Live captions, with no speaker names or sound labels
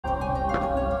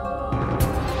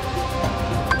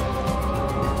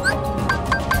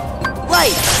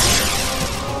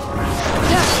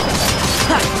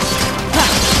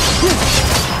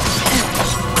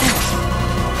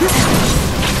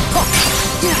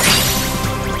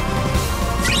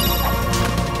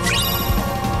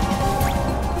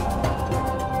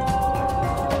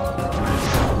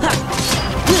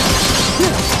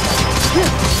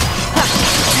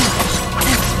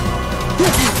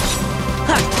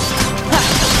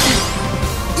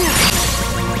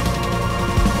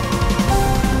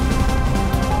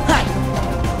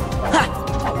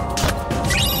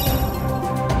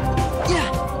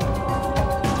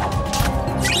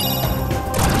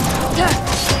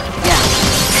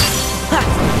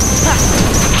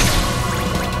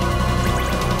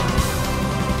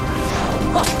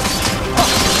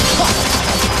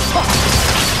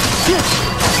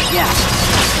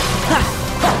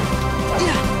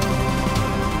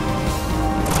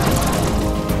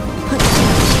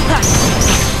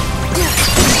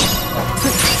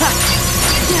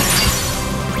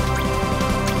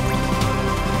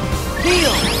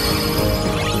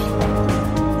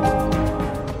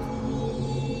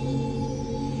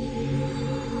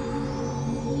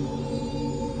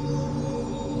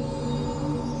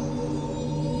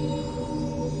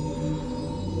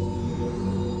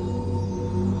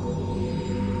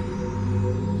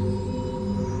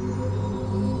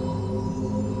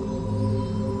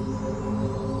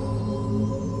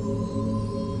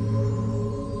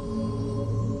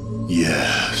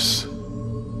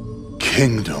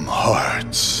Kingdom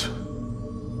Hearts.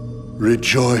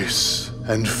 Rejoice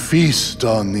and feast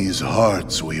on these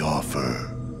hearts we offer.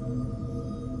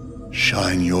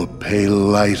 Shine your pale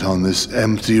light on this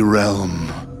empty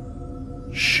realm.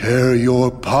 Share your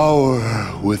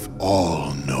power with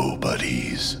all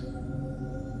nobodies.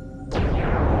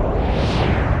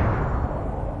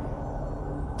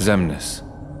 Xemnas,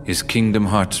 is Kingdom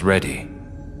Hearts ready?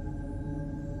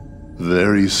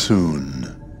 Very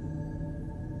soon.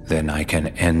 Then I can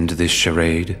end this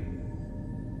charade?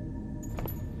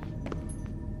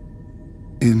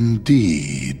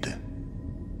 Indeed.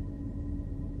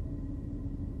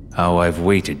 How I've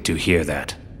waited to hear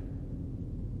that.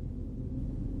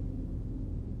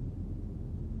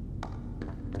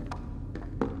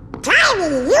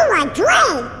 Kairi, you are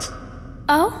great!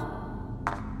 Oh?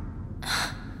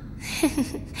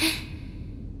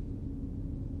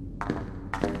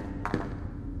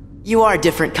 You are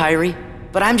different, Kairi,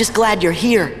 but I'm just glad you're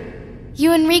here.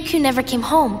 You and Riku never came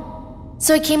home,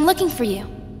 so I came looking for you.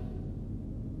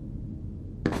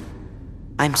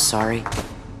 I'm sorry.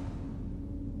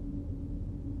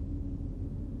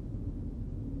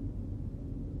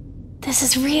 This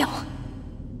is real.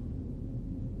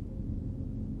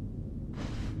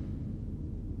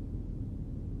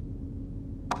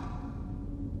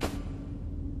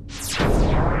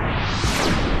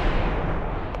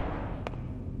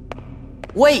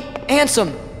 Wait,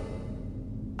 Ansem!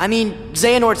 I mean,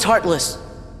 Xehanort's heartless.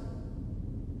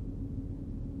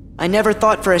 I never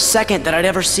thought for a second that I'd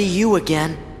ever see you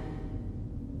again.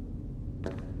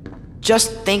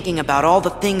 Just thinking about all the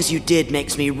things you did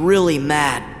makes me really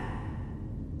mad.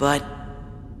 But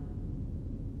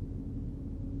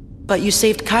you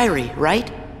saved Kairi, right?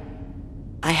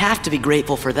 I have to be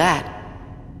grateful for that.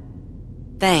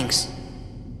 Thanks.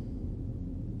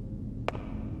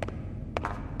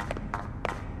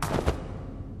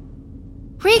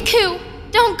 Riku,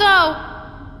 don't go!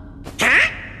 Huh?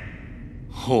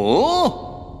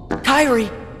 Kairi,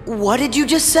 what did you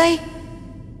just say?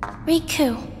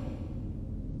 Riku.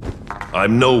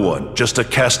 I'm no one, just a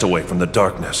castaway from the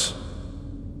darkness.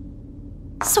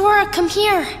 Sora, come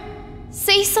here.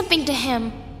 Say something to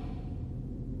him.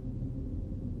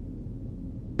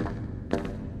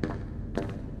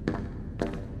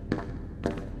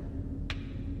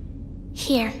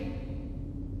 Here.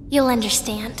 You'll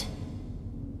understand.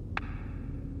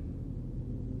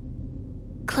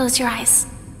 Close your eyes.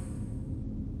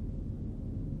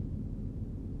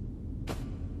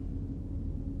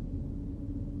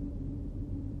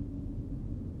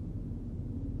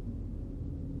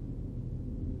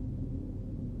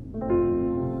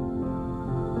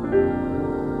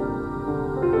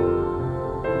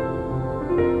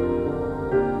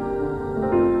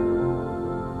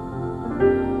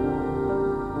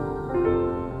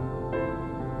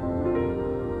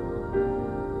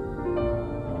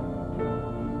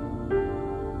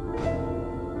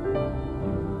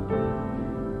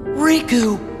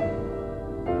 Riku!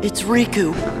 It's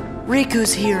Riku.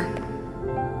 Riku's here.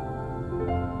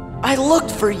 I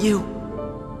looked for you.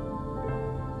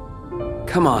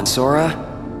 Come on, Sora.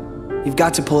 You've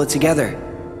got to pull it together.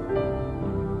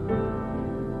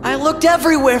 I looked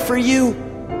everywhere for you.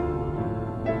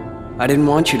 I didn't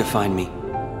want you to find me.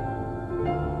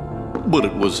 But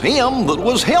it was him that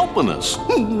was helping us,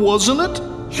 wasn't it?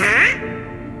 Huh?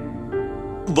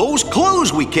 Those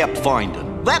clues we kept finding,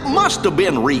 that must have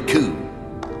been Riku.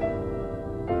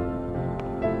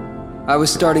 I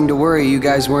was starting to worry you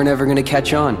guys weren't ever gonna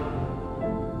catch on.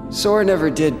 Sora never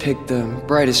did pick the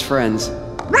brightest friends.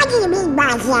 What do you mean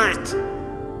by that?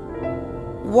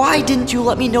 Why didn't you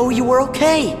let me know you were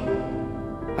okay?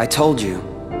 I told you,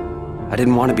 I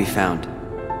didn't want to be found.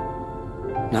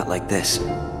 Not like this.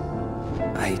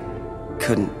 I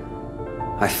couldn't.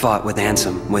 I fought with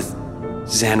Ansem, with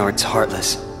Xehanort's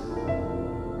Heartless.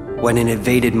 When it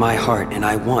invaded my heart and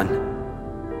I won.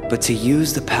 But to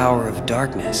use the power of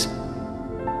darkness,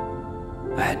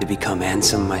 I had to become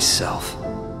Ansem myself.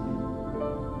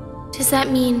 Does that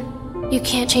mean you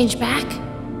can't change back?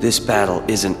 This battle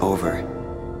isn't over.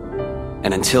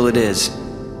 And until it is,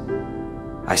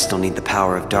 I still need the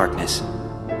power of darkness.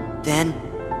 Then,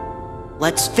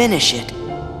 let's finish it.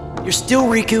 You're still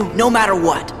Riku, no matter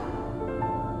what.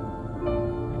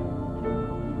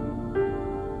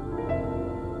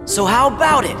 So how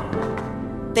about it?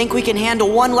 Think we can handle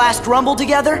one last rumble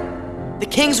together? The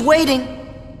king's waiting.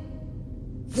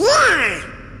 Yeah!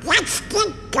 Let's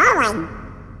get going!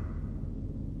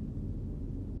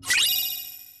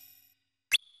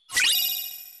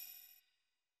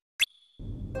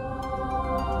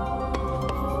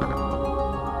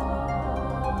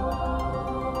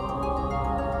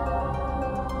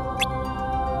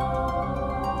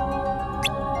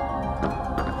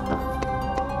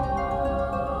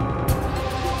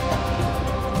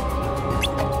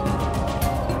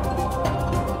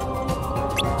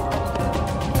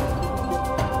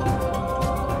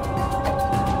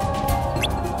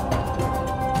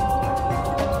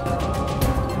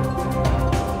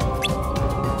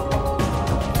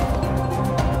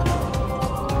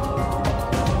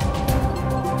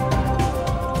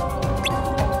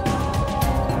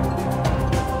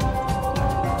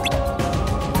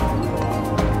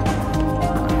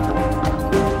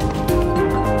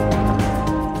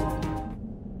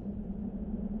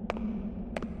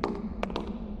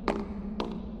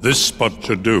 this spot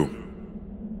should do.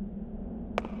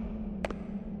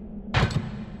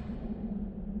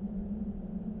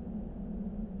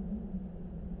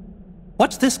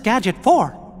 What's this gadget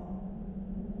for?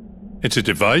 It's a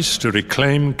device to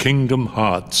reclaim Kingdom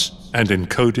Hearts and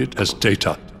encode it as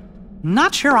data.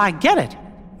 Not sure I get it.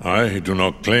 I do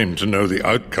not claim to know the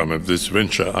outcome of this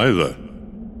venture either.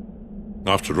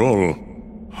 After all,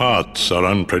 hearts are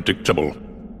unpredictable.